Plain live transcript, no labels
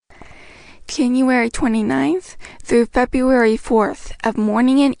January 29th through February 4th of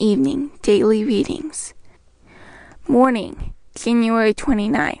Morning and Evening Daily Readings. Morning, January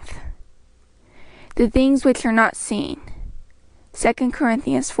 29th. The things which are not seen. 2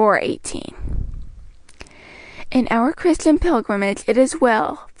 Corinthians 4:18. In our Christian pilgrimage, it is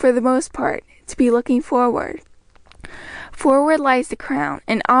well, for the most part, to be looking forward. Forward lies the crown,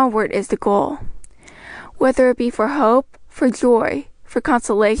 and onward is the goal. Whether it be for hope, for joy, for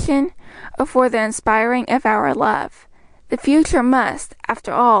consolation, or for the inspiring of our love, the future must,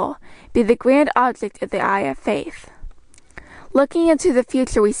 after all, be the grand object of the eye of faith. Looking into the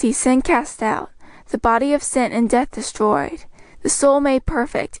future, we see sin cast out, the body of sin and death destroyed, the soul made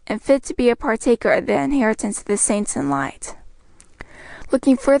perfect and fit to be a partaker of the inheritance of the saints in light.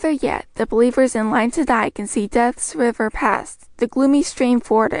 Looking further yet, the believers in line to die can see death's river passed, the gloomy stream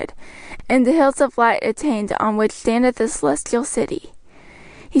forded, and the hills of light attained on which standeth the celestial city.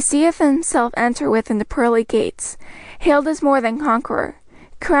 He seeth himself enter within the pearly gates, hailed as more than conqueror,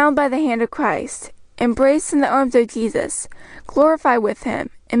 crowned by the hand of Christ, embraced in the arms of Jesus, glorified with him,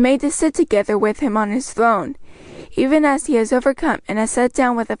 and made to sit together with him on his throne, even as he has overcome and has sat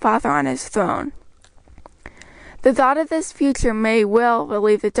down with the Father on his throne. The thought of this future may well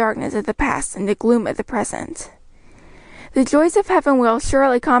relieve the darkness of the past and the gloom of the present. The joys of heaven will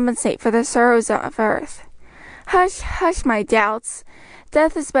surely compensate for the sorrows of earth. Hush, hush, my doubts.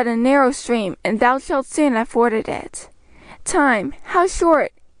 Death is but a narrow stream, and thou shalt soon have forded it. Time, how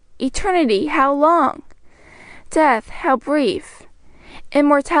short! Eternity, how long! Death, how brief!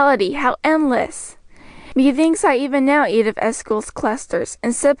 Immortality, how endless! Methinks I even now eat of Escul's clusters,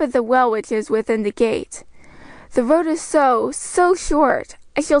 and sip at the well which is within the gate. The road is so short.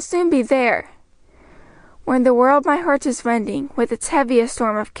 I shall soon be there. When the world my heart is rending with its heaviest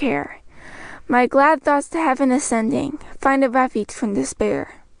storm of care, my glad thoughts to heaven ascending find a refuge from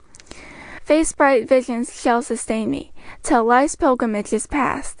despair. Faith's bright visions shall sustain me till life's pilgrimage is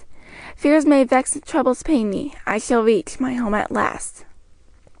past. Fears may vex and troubles pain me. I shall reach my home at last.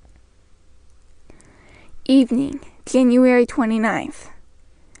 Evening, January 29th.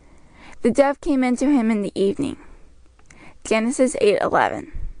 The dove came into him in the evening. Genesis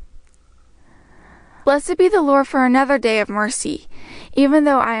 8:11. Blessed be the Lord for another day of mercy, even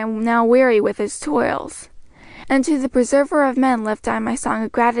though I am now weary with his toils. And to the preserver of men lift I my song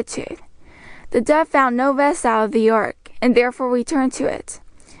of gratitude. The dove found no rest out of the ark, and therefore returned to it.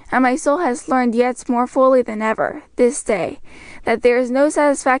 And my soul has learned yet more fully than ever, this day, that there is no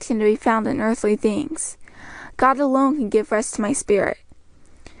satisfaction to be found in earthly things. God alone can give rest to my spirit.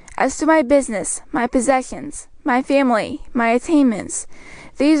 As to my business, my possessions, my family, my attainments,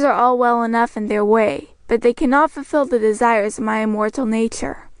 these are all well enough in their way, but they cannot fulfill the desires of my immortal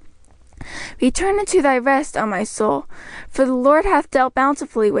nature. Return unto thy rest, O my soul, for the Lord hath dealt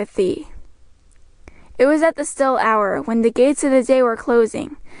bountifully with thee. It was at the still hour, when the gates of the day were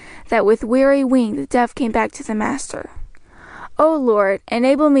closing, that with weary wing the dove came back to the Master. O Lord,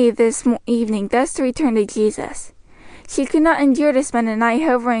 enable me this evening thus to return to Jesus. She could not endure to spend a night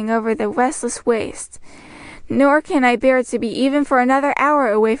hovering over the restless waste, nor can I bear to be even for another hour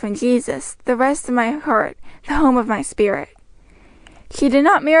away from Jesus, the rest of my heart, the home of my spirit. She did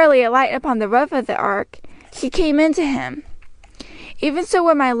not merely alight upon the roof of the ark, she came into him. Even so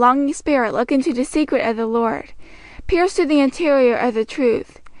would my longing spirit look into the secret of the Lord, pierce to the interior of the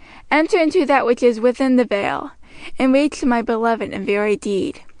truth, enter into that which is within the veil, and reach to my beloved in very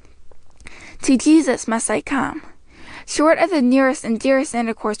deed. To Jesus must I come. Short of the nearest and dearest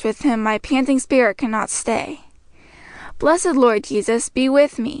intercourse with him, my panting spirit cannot stay. Blessed Lord Jesus, be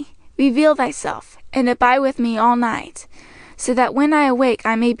with me, reveal thyself, and abide with me all night, so that when I awake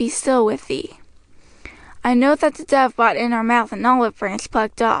I may be still with thee. I know that the dove brought in our mouth an olive branch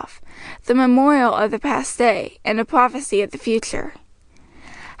plucked off, the memorial of the past day, and a prophecy of the future.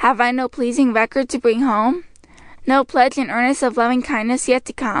 Have I no pleasing record to bring home? No pledge and earnest of loving kindness yet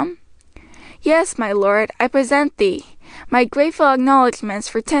to come? Yes, my Lord, I present thee my grateful acknowledgments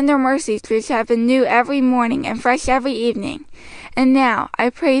for tender mercies which have been new every morning and fresh every evening. And now, I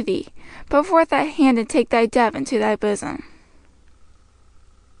pray thee, put forth thy hand and take thy dove into thy bosom.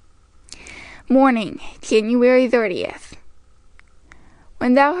 Morning, January 30th.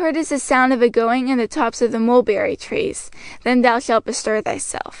 When thou heardest the sound of a going in the tops of the mulberry trees, then thou shalt bestir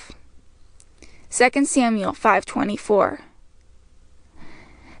thyself. 2 Samuel 5:24.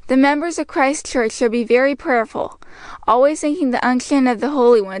 The members of Christ's Church should be very prayerful, always thinking the unction of the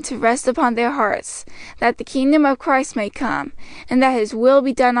Holy One to rest upon their hearts, that the kingdom of Christ may come, and that his will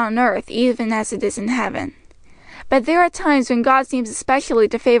be done on earth even as it is in heaven. But there are times when God seems especially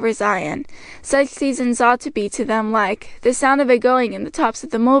to favor Zion. Such seasons ought to be to them like the sound of it going in the tops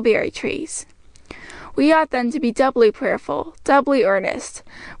of the mulberry trees. We ought then to be doubly prayerful, doubly earnest,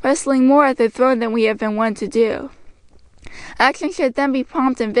 wrestling more at the throne than we have been wont to do. Action should then be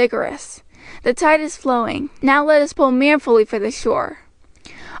prompt and vigorous. The tide is flowing. Now let us pull manfully for the shore.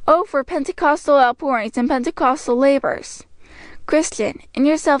 Oh, for Pentecostal outpourings and Pentecostal labors! Christian, in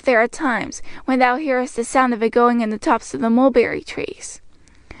yourself there are times when thou hearest the sound of it going in the tops of the mulberry trees.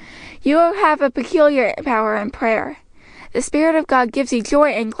 You have a peculiar power in prayer. The Spirit of God gives you joy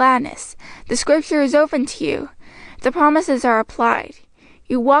and gladness. The Scripture is open to you. The promises are applied.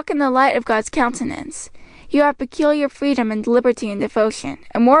 You walk in the light of God's countenance. You have peculiar freedom and liberty and devotion,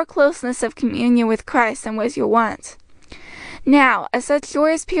 and more closeness of communion with Christ than was your wont. Now, at such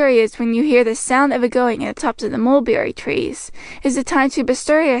joyous periods when you hear the sound of it going in the tops of the mulberry trees, is the time to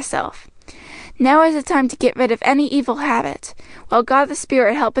bestir yourself. Now is the time to get rid of any evil habit, while God the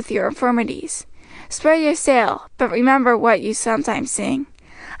Spirit helpeth your infirmities. Spread your sail, but remember what you sometimes sing.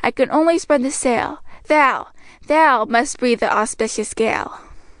 I can only spread the sail. Thou must breathe the auspicious gale.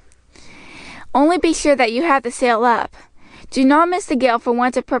 Only be sure that you have the sail up. Do not miss the gale for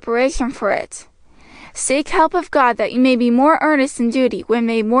want of preparation for it. Seek help of God that you may be more earnest in duty when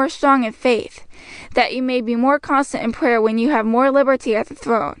made more strong in faith, that you may be more constant in prayer when you have more liberty at the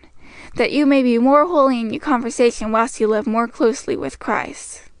throne, that you may be more holy in your conversation whilst you live more closely with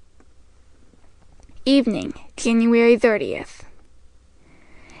Christ. Evening, January 30th.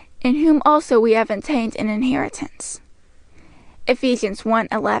 In whom also we have obtained an inheritance. Ephesians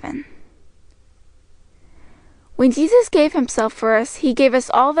 1:11. When Jesus gave himself for us, he gave us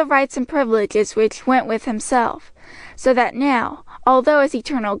all the rights and privileges which went with himself, so that now, although as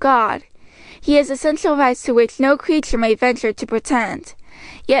eternal God, he has essential rights to which no creature may venture to pretend,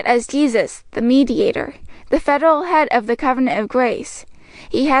 yet as Jesus, the mediator, the federal head of the covenant of grace,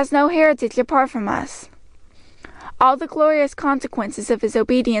 he has no heritage apart from us. All the glorious consequences of his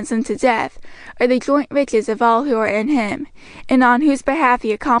obedience unto death are the joint riches of all who are in him, and on whose behalf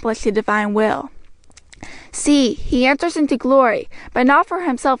he accomplished the divine will. See, he enters into glory, but not for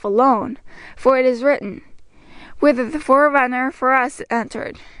himself alone, for it is written, whither the forerunner for us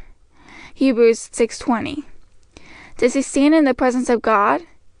entered. Hebrews 6:20. Does he stand in the presence of God?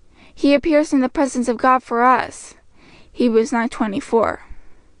 He appears in the presence of God for us. Hebrews 9:24.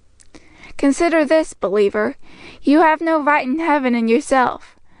 Consider this, believer. You have no right in heaven in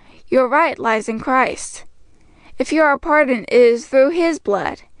yourself. Your right lies in Christ. If you are pardoned, it is through his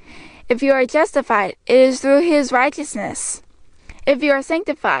blood. If you are justified, it is through his righteousness. If you are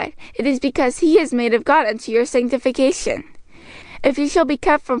sanctified, it is because he is made of God unto your sanctification. If you shall be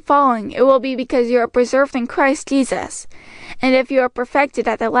kept from falling, it will be because you are preserved in Christ Jesus. And if you are perfected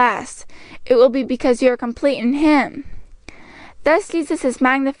at the last, it will be because you are complete in him. Thus Jesus is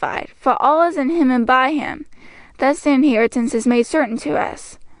magnified, for all is in him and by him. Thus the inheritance is made certain to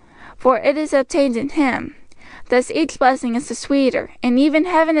us. For it is obtained in him. Thus each blessing is the sweeter, and even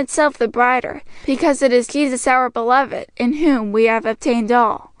heaven itself the brighter, because it is Jesus our beloved, in whom we have obtained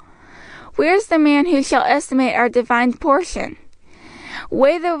all. Where is the man who shall estimate our divine portion?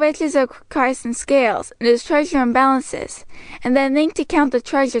 Weigh the riches of Christ in scales, and his treasure in balances, and then think to count the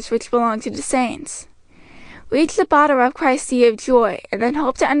treasures which belong to the saints. Reach the bottom of Christ's sea of joy, and then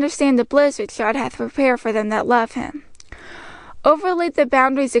hope to understand the bliss which God hath prepared for them that love him. Overleap the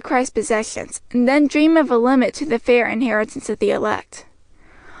boundaries of Christ's possessions, and then dream of a limit to the fair inheritance of the elect.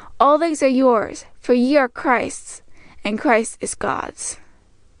 All things are yours, for ye are Christ's, and Christ is God's.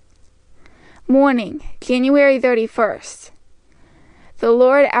 Morning, January 31st. The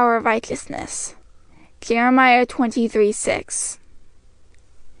Lord our righteousness. Jeremiah 23:6.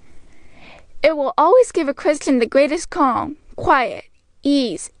 It will always give a Christian the greatest calm, quiet,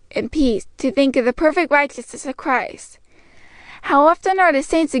 ease, and peace to think of the perfect righteousness of Christ. How often are the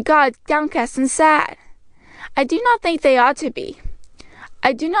saints of God downcast and sad? I do not think they ought to be.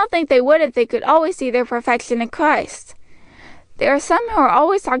 I do not think they would if they could always see their perfection in Christ. There are some who are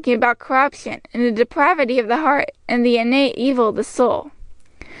always talking about corruption and the depravity of the heart and the innate evil of the soul.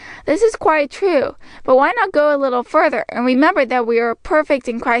 This is quite true, but why not go a little further and remember that we are perfect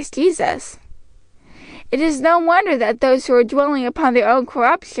in Christ Jesus? It is no wonder that those who are dwelling upon their own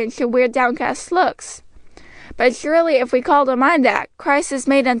corruption should wear downcast looks. But surely if we call to mind that Christ is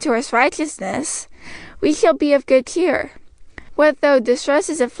made unto us righteousness, we shall be of good cheer. What though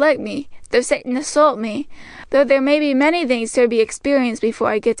distresses afflict me, though Satan assault me, though there may be many things to be experienced before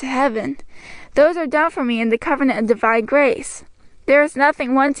I get to heaven, those are done for me in the covenant of divine grace. There is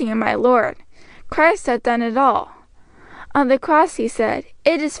nothing wanting in my Lord. Christ hath done it all. On the cross he said,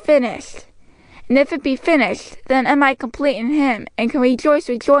 "It is finished." And if it be finished, then am I complete in him, and can rejoice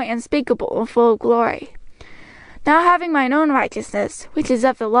with joy unspeakable and full of glory. Not having mine own righteousness, which is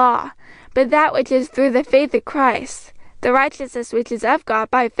of the law, but that which is through the faith of Christ, the righteousness which is of God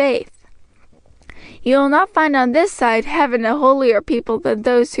by faith. You will not find on this side heaven a holier people than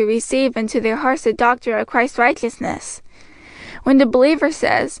those who receive into their hearts the doctrine of Christ's righteousness. When the believer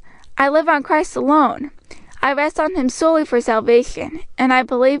says, I live on Christ alone, I rest on him solely for salvation, and I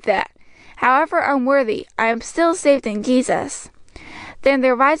believe that, however unworthy, I am still saved in Jesus. Then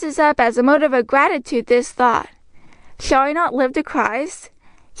there rises up as a motive of gratitude this thought, shall I not live to Christ?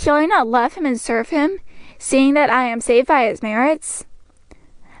 Shall I not love him and serve him, seeing that I am saved by his merits?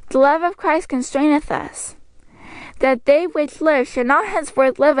 The love of Christ constraineth us, that they which live should not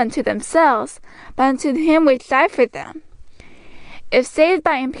henceforth live unto themselves, but unto him which died for them. If saved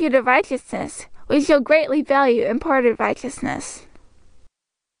by imputed righteousness, we shall greatly value imparted righteousness.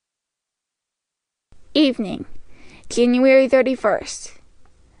 Evening, January 31st.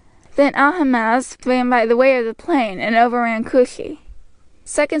 Then Ahimaaz ran by the way of the plain and overran Cushi.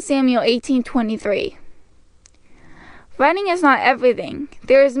 2 Samuel 18:23. Running is not everything.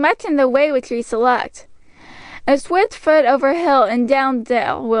 There is much in the way which we select. A swift foot over hill and down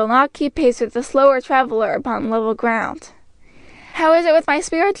dale will not keep pace with the slower traveler upon level ground. How is it with my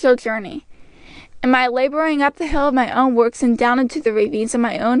spiritual journey? Am I laboring up the hill of my own works and down into the ravines of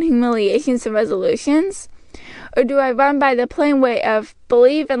my own humiliations and resolutions? Or do I run by the plain way of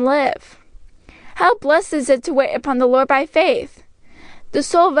believe and live? How blessed is it to wait upon the Lord by faith! The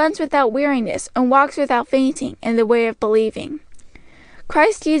soul runs without weariness and walks without fainting in the way of believing.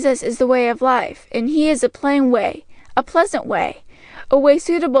 Christ Jesus is the way of life, and he is a plain way, a pleasant way, a way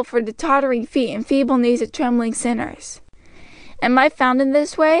suitable for the tottering feet and feeble knees of trembling sinners. Am I found in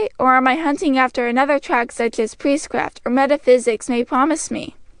this way, or am I hunting after another track such as priestcraft or metaphysics may promise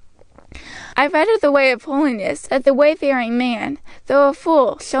me? I read of the way of holiness, that the wayfaring man, though a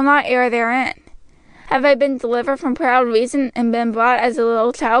fool, shall not err therein. Have I been delivered from proud reason and been brought as a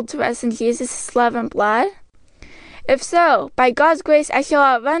little child to rest in Jesus' love and blood? If so, by God's grace I shall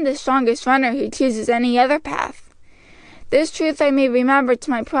outrun the strongest runner who chooses any other path. This truth I may remember to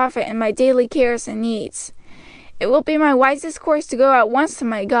my profit in my daily cares and needs. It will be my wisest course to go at once to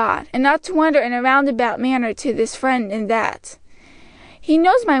my God, and not to wander in a roundabout manner to this friend and that. He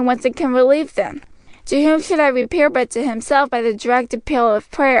knows my wants and can relieve them. To whom should I repair but to himself by the direct appeal of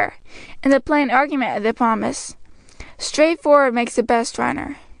prayer, and the plain argument of the promise? Straightforward makes the best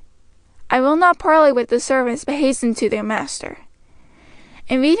runner. I will not parley with the servants, but hasten to their master.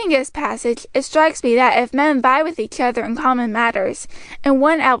 In reading this passage, it strikes me that if men vie with each other in common matters, and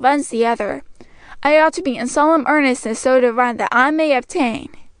one outruns the other, I ought to be in solemn earnestness so to run that I may obtain.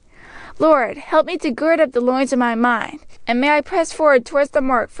 Lord, help me to gird up the loins of my mind, and may I press forward towards the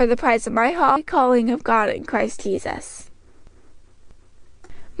mark for the prize of my high calling of God in Christ Jesus.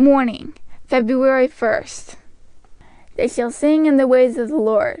 Morning, February 1st. They shall sing in the ways of the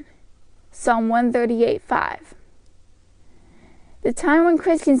Lord. Psalm 138:5. The time when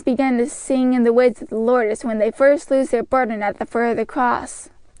Christians begin to sing in the ways of the Lord is when they first lose their burden at the foot of the cross.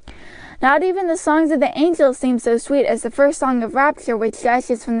 Not even the songs of the angels seem so sweet as the first song of rapture which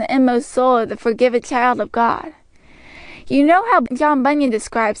gushes from the inmost soul of the forgiven child of God. You know how John Bunyan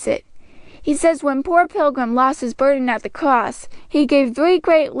describes it. He says when poor Pilgrim lost his burden at the cross, he gave 3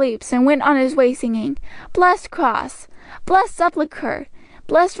 great leaps and went on his way singing, Blessed cross, blessed sepulchre,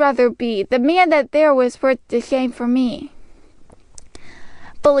 blessed rather be the man that there was worth the shame for me.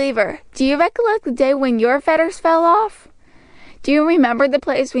 Believer, do you recollect the day when your fetters fell off? Do you remember the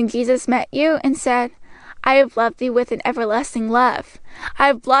place when Jesus met you and said, I have loved thee with an everlasting love. I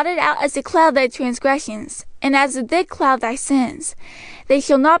have blotted out as a cloud thy transgressions, and as a thick cloud thy sins. They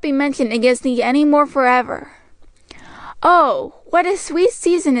shall not be mentioned against thee any more forever. Oh, what a sweet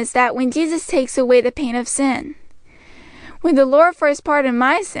season is that when Jesus takes away the pain of sin. When the Lord first pardoned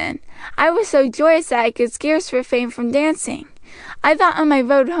my sin, I was so joyous that I could scarce refrain from dancing. I thought on my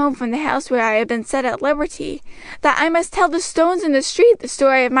road home from the house where I had been set at liberty, that I must tell the stones in the street the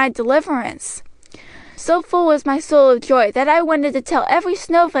story of my deliverance. So full was my soul of joy that I wanted to tell every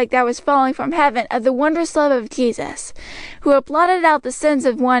snowflake that was falling from heaven of the wondrous love of Jesus, who had blotted out the sins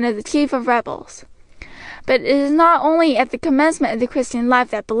of one of the chief of rebels. But it is not only at the commencement of the Christian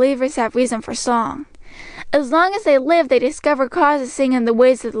life that believers have reason for song. As long as they live, they discover cause to sing in the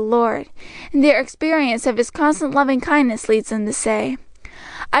ways of the Lord, and their experience of his constant loving kindness leads them to say,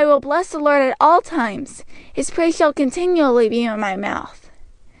 I will bless the Lord at all times. His praise shall continually be in my mouth.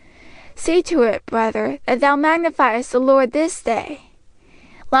 See to it, brother, that thou magnifiest the Lord this day.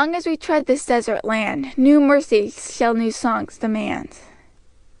 Long as we tread this desert land, new mercies shall new songs demand.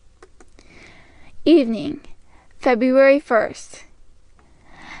 Evening, February 1st.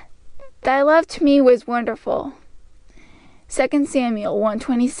 Thy love to me was wonderful. 2 Samuel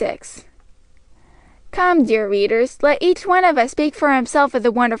 1:26. Come, dear readers, let each one of us speak for himself of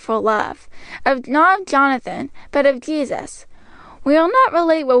the wonderful love, not of Jonathan, but of Jesus. We will not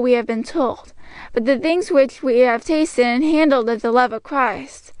relate what we have been told, but the things which we have tasted and handled of the love of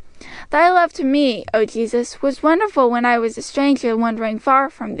Christ. Thy love to me, O Jesus, was wonderful when I was a stranger wandering far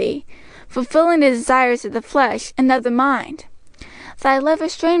from thee, fulfilling the desires of the flesh and of the mind. Thy love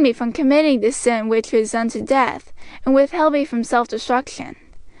restrained me from committing the sin which was unto death, and withheld me from self-destruction.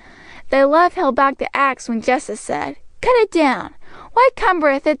 Thy love held back the axe when justice said, Cut it down, why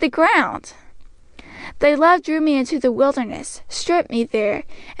cumbereth it the ground? Thy love drew me into the wilderness, stripped me there,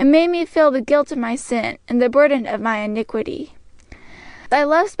 and made me feel the guilt of my sin and the burden of my iniquity. Thy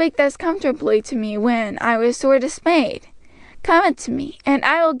love spake thus comfortably to me when I was sore dismayed. Come unto me, and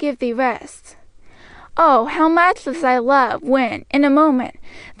I will give thee rest. Oh, how matchless thy love, when, in a moment,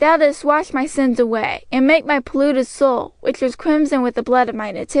 thou didst wash my sins away, and make my polluted soul, which was crimson with the blood of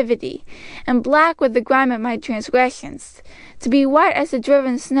my nativity, and black with the grime of my transgressions, to be white as the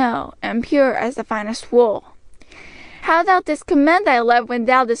driven snow, and pure as the finest wool. How thou didst commend thy love when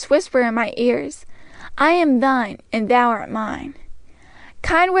thou didst whisper in my ears, I am thine, and thou art mine.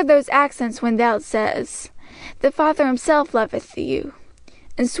 Kind were those accents when thou saidst, The Father himself loveth you.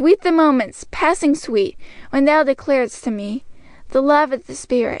 And sweet the moments, passing sweet, when thou declaredst to me, The love of the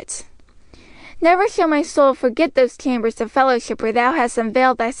Spirit. Never shall my soul forget those chambers of fellowship where thou hast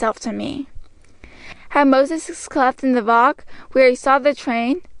unveiled thyself to me. Had Moses his cleft in the rock, where he saw the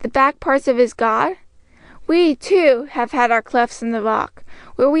train, the back parts of his God? We, too, have had our clefts in the rock,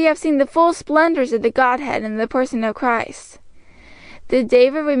 where we have seen the full splendors of the Godhead in the person of Christ. Did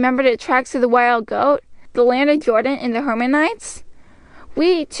David remember the tracks of the wild goat, the land of Jordan and the Hermonites?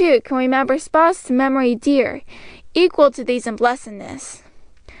 We, too, can remember spots to memory dear, equal to these in blessedness.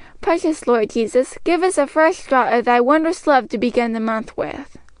 Precious Lord Jesus, give us a fresh draught of thy wondrous love to begin the month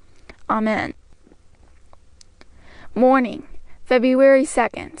with. Amen. Morning, February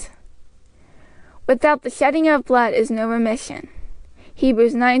 2nd. Without the shedding of blood is no remission.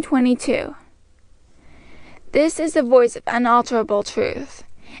 Hebrews 9:22. This is the voice of unalterable truth.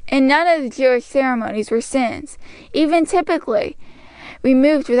 And none of the Jewish ceremonies were sins, even typically,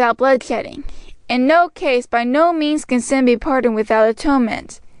 removed without bloodshedding. In no case, by no means can sin be pardoned without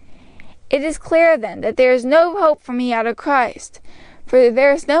atonement. It is clear then that there is no hope for me out of Christ, for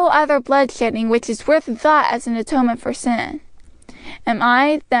there is no other bloodshedding which is worth a thought as an atonement for sin. Am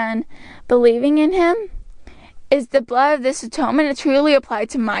I, then, believing in him? Is the blood of this atonement truly applied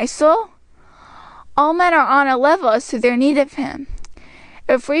to my soul? All men are on a level as to their need of him.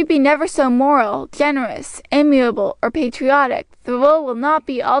 If we be never so moral, generous, amiable, or patriotic, the rule will not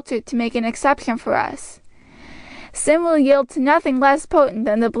be altered to make an exception for us. Sin will yield to nothing less potent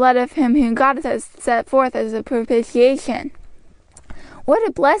than the blood of him whom God has set forth as a propitiation. What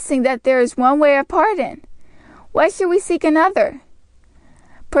a blessing that there is one way of pardon! Why should we seek another?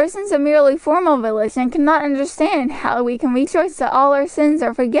 Persons of merely formal religion cannot understand how we can rejoice that all our sins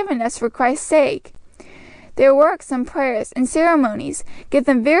are forgiven us for Christ's sake. Their works and prayers and ceremonies give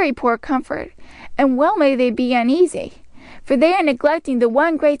them very poor comfort, and well may they be uneasy, for they are neglecting the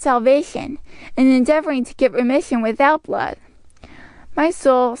one great salvation, and endeavoring to get remission without blood. My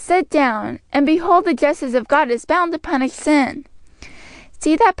soul, sit down, and behold the justice of God is bound to punish sin.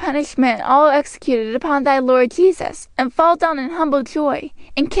 See that punishment all executed upon thy Lord Jesus, and fall down in humble joy,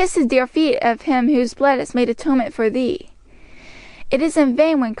 and kiss the dear feet of him whose blood has made atonement for thee. It is in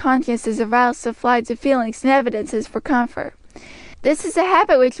vain when conscience is aroused to fly to feelings and evidences for comfort. This is a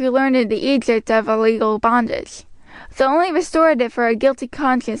habit which we learned in the Egypt of illegal bondage. The only restorative for a guilty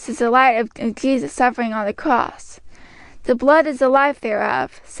conscience is the light of Jesus suffering on the cross. The blood is the life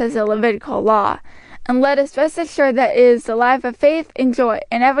thereof, says the Levitical law, and let us rest assured that it is the life of faith and joy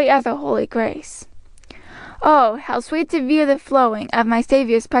and every other holy grace. Oh, how sweet to view the flowing of my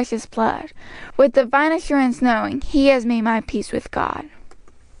Saviour's precious blood, with divine assurance knowing he has made my peace with God.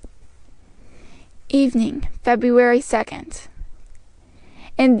 Evening, February 2nd.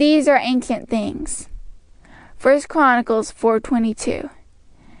 And these are ancient things. 1 Chronicles 4:22.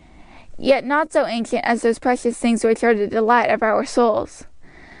 Yet not so ancient as those precious things which are the delight of our souls.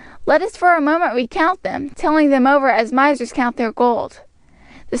 Let us for a moment recount them, telling them over as misers count their gold.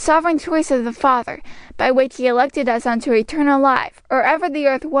 The sovereign choice of the Father, by which he elected us unto eternal life, or ever the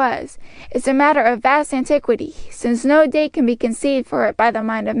earth was, is a matter of vast antiquity, since no date can be conceived for it by the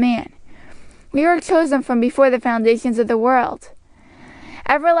mind of man. We were chosen from before the foundations of the world.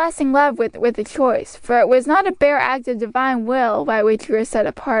 Everlasting love with a choice, for it was not a bare act of divine will by which we were set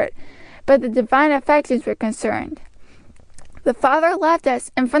apart, but the divine affections were concerned. The Father loved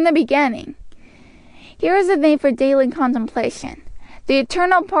us, and from the beginning. Here is a thing for daily contemplation. The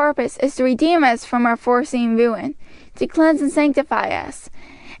eternal purpose is to redeem us from our foreseen ruin, to cleanse and sanctify us,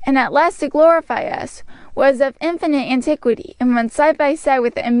 and at last to glorify us, was of infinite antiquity, and runs side by side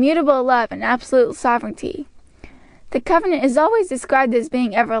with the immutable love and absolute sovereignty. The covenant is always described as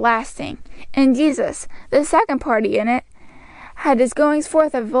being everlasting, and Jesus, the second party in it, had his goings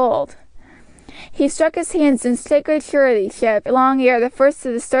forth of old. He struck his hands in sacred suretyship long ere the first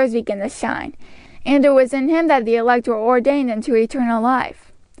of the stars began to shine, and it was in him that the elect were ordained unto eternal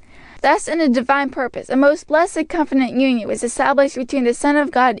life. Thus in the divine purpose a most blessed covenant union was established between the Son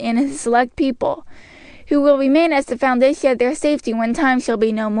of God and his select people, who will remain as the foundation of their safety when time shall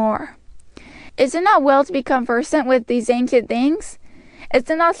be no more. Is it not well to be conversant with these ancient things? Is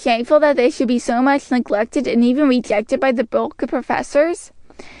it not shameful that they should be so much neglected and even rejected by the bulk of professors?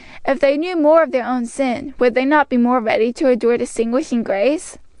 If they knew more of their own sin, would they not be more ready to adore distinguishing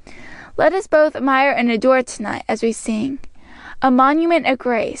grace? Let us both admire and adore tonight as we sing. A monument of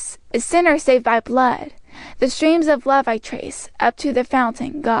grace, a sinner saved by blood. The streams of love I trace, up to the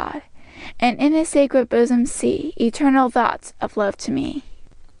fountain, God, and in his sacred bosom see eternal thoughts of love to me.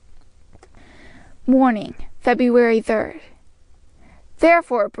 Morning, February 3rd.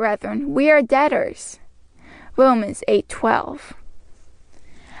 Therefore, brethren, we are debtors. Romans 8:12.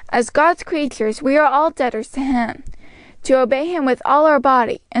 As God's creatures, we are all debtors to him, to obey him with all our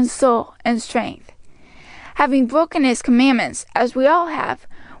body and soul and strength. Having broken his commandments, as we all have,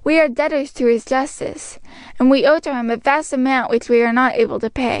 we are debtors to his justice, and we owe to him a vast amount which we are not able to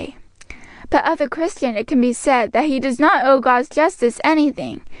pay. But of the Christian it can be said that he does not owe God's justice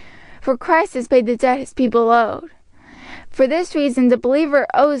anything, for Christ has paid the debt his people owed. For this reason the believer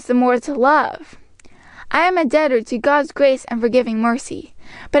owes the more to love. I am a debtor to God's grace and forgiving mercy,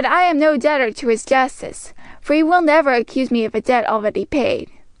 but I am no debtor to his justice, for he will never accuse me of a debt already paid.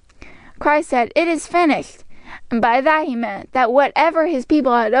 Christ said, "It is finished," and by that he meant that whatever his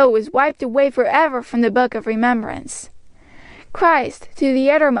people had owed was wiped away forever from the book of remembrance. Christ, to the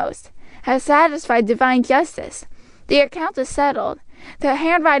uttermost, has satisfied divine justice. The account is settled, the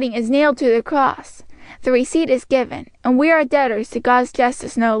handwriting is nailed to the cross, the receipt is given, and we are debtors to God's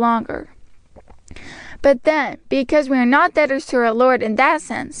justice no longer. But then, because we are not debtors to our Lord in that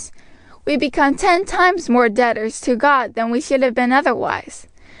sense, we become 10 times more debtors to God than we should have been otherwise.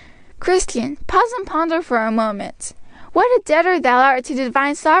 Christian, pause and ponder for a moment. What a debtor thou art to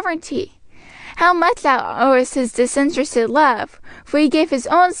divine sovereignty! How much thou owest his disinterested love, for he gave his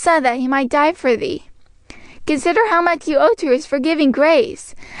own Son that he might die for thee. Consider how much you owe to his forgiving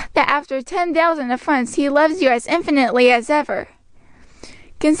grace, that after 10,000 affronts he loves you as infinitely as ever.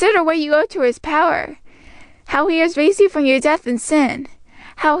 Consider what you owe to his power, how he has raised you from your death and sin,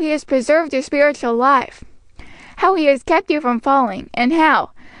 how he has preserved your spiritual life, how he has kept you from falling, and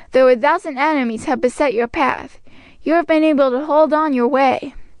how, though 1,000 enemies have beset your path, you have been able to hold on your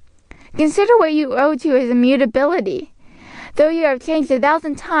way. Consider what you owe to his immutability. Though you have changed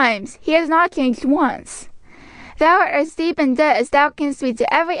 1,000 times, he has not changed once. Thou art as deep in debt as thou canst be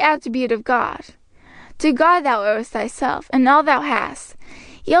to every attribute of God. To God thou owest thyself, and all thou hast.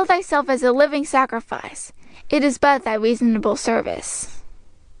 Yield thyself as a living sacrifice. It is but thy reasonable service.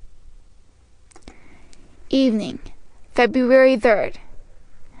 Evening, February 3rd.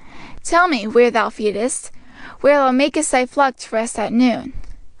 Tell me where thou feedest, where thou makest thy flock to rest at noon.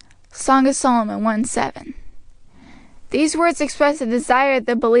 Song of Solomon 1:7. These words express the desire of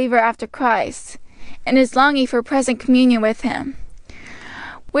the believer after Christ, and his longing for present communion with him.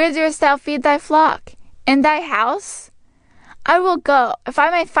 Where dost thou feed thy flock? In thy house? I will go, if I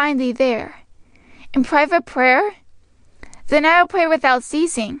may find thee there. In private prayer? Then I will pray without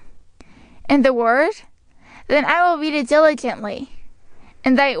ceasing. In the word? Then I will read it diligently.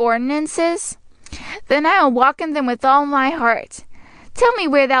 In thy ordinances? Then I will walk in them with all my heart. Tell me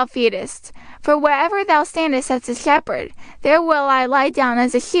where thou feedest, for wherever thou standest as a shepherd, there will I lie down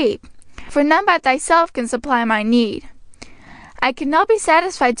as a sheep, for none but thyself can supply my need. I cannot be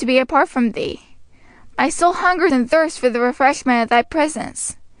satisfied to be apart from thee. My soul hungers and thirsts for the refreshment of thy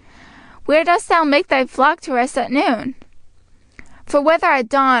presence. Where dost thou make thy flock to rest at noon? For whether at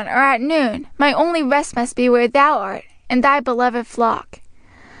dawn or at noon, my only rest must be where thou art, in thy beloved flock.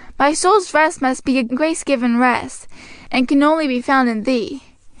 My soul's rest must be a grace-given rest, and can only be found in thee.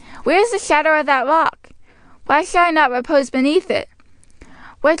 Where is the shadow of that rock? Why should I not repose beneath it?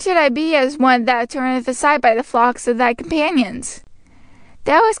 What should I be as one that turneth aside by the flocks of thy companions?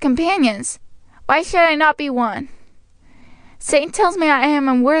 Thou hast companions. Why should I not be one? Satan tells me I am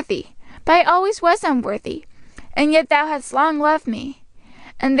unworthy, but I always was unworthy, and yet thou hast long loved me.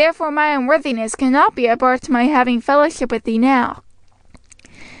 and therefore my unworthiness cannot be a bar to my having fellowship with thee now.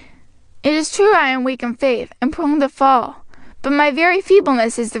 It is true I am weak in faith, and prone to fall, but my very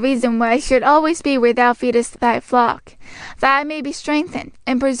feebleness is the reason why I should always be where thou feedest thy flock, that I may be strengthened,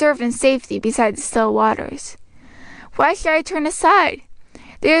 and preserved in safety beside the still waters. Why should I turn aside?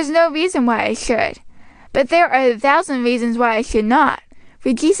 There is no reason why I should, but there are 1,000 reasons why I should not,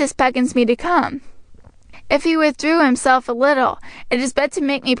 for Jesus beckons me to come. If he withdrew himself a little, it is but to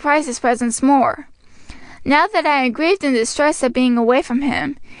make me prize his presence more. Now that I am grieved and distressed at being away from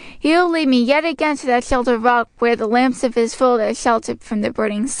him, he will lead me yet again to that sheltered rock where the lamps of his fold are sheltered from the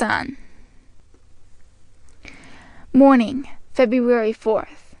burning sun. Morning, February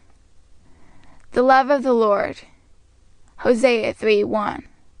 4th. The love of the Lord. Hosea 3:1.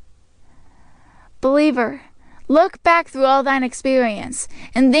 Believer, look back through all thine experience,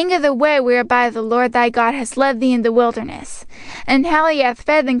 and think of the way whereby the Lord thy God has led thee in the wilderness, and how he hath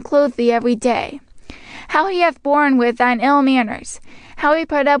fed and clothed thee every day, how he hath borne with thine ill manners, how he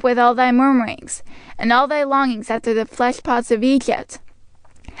put up with all thy murmurings, and all thy longings after the flesh pots of Egypt,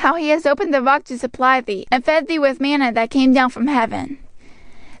 how he has opened the rock to supply thee, and fed thee with manna that came down from heaven.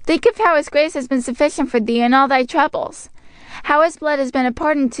 Think of how his grace has been sufficient for thee in all thy troubles, how his blood has been a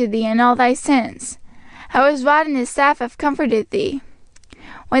pardon to thee in all thy sins, how his rod and his staff have comforted thee.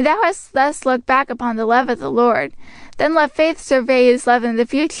 When thou hast thus looked back upon the love of the Lord, then let faith survey his love in the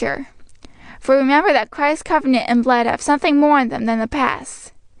future. For remember that Christ's covenant and blood have something more in them than the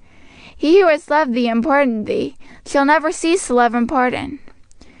past. He who has loved thee and pardoned thee shall never cease to love and pardon.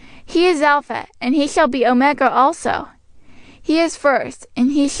 He is Alpha, and he shall be Omega also. He is first,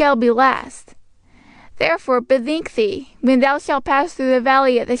 and he shall be last. Therefore bethink thee, when thou shalt pass through the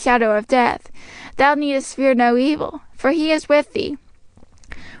valley of the shadow of death, thou needest fear no evil, for he is with thee.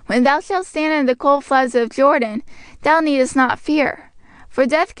 When thou shalt stand in the cold floods of Jordan, thou needest not fear, for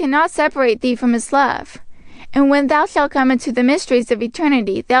death cannot separate thee from his love. And when thou shalt come into the mysteries of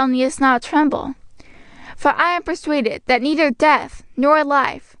eternity, thou needest not tremble. For I am persuaded that neither death, nor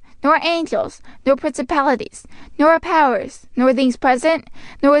life, nor angels, nor principalities, nor powers, nor things present,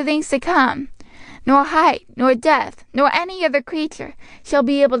 nor things to come, nor height, nor depth, nor any other creature shall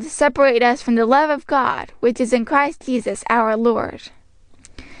be able to separate us from the love of God, which is in Christ Jesus our Lord.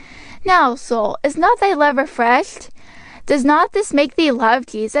 Now, soul, is not thy love refreshed? Does not this make thee love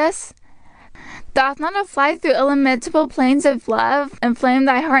Jesus? Doth not a flight through illimitable plains of love inflame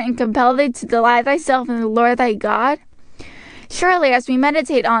thy heart and compel thee to delight thyself in the Lord thy God? Surely, as we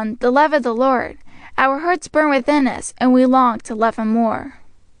meditate on the love of the Lord, our hearts burn within us, and we long to love him more.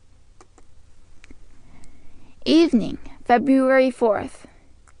 Evening, February 4th.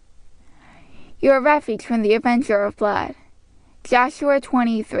 Your refuge from the avenger of blood. Joshua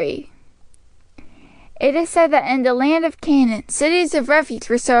 23. It is said that in the land of Canaan, cities of refuge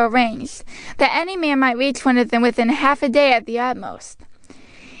were so arranged that any man might reach one of them within half a day at the utmost.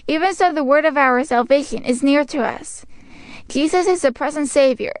 Even so, the word of our salvation is near to us. Jesus is the present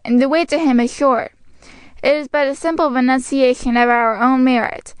Savior, and the way to him is short. It is but a simple renunciation of our own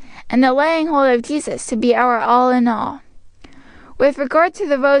merit, and the laying hold of Jesus to be our all in all. With regard to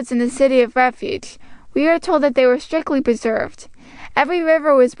the roads in the city of refuge, we are told that they were strictly preserved. Every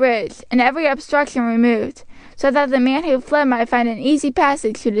river was bridged, and every obstruction removed, so that the man who fled might find an easy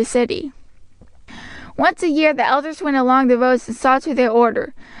passage to the city. Once a year the elders went along the roads and saw to their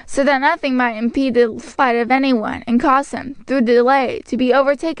order, so that nothing might impede the flight of anyone and cause him, through delay, to be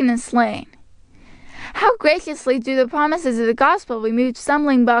overtaken and slain. How graciously do the promises of the gospel remove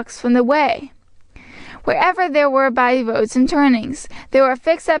stumbling blocks from the way! Wherever there were by-roads and turnings, there were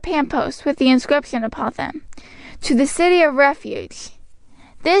fixed up handposts with the inscription upon them, "To the city of refuge."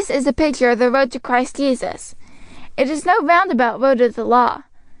 This is a picture of the road to Christ Jesus. It is no roundabout road of the law.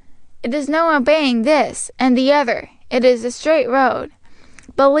 It is no obeying this and the other. It is a straight road.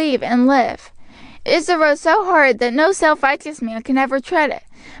 Believe and live. It is a road so hard that no self-righteous man can ever tread it,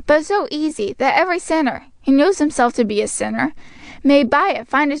 but so easy that every sinner, who knows himself to be a sinner, may by it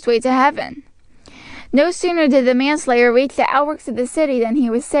find his way to heaven. No sooner did the manslayer reach the outworks of the city than he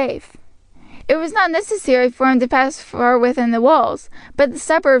was safe. It was not necessary for him to pass far within the walls, but the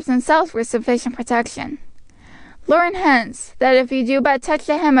suburbs themselves were sufficient protection. Learn hence, that if you do but touch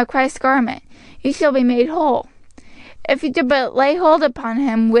the hem of Christ's garment, you shall be made whole. If you do but lay hold upon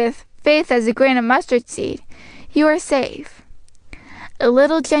him with faith as a grain of mustard seed, you are safe. A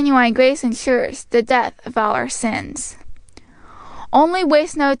little genuine grace ensures the death of all our sins. Only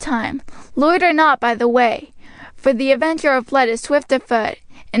waste no time, loiter not by the way, for the avenger of blood is swift of foot,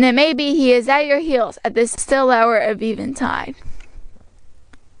 and it may be he is at your heels at this still hour of eventide.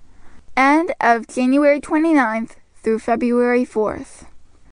 End of January 29th through February 4th.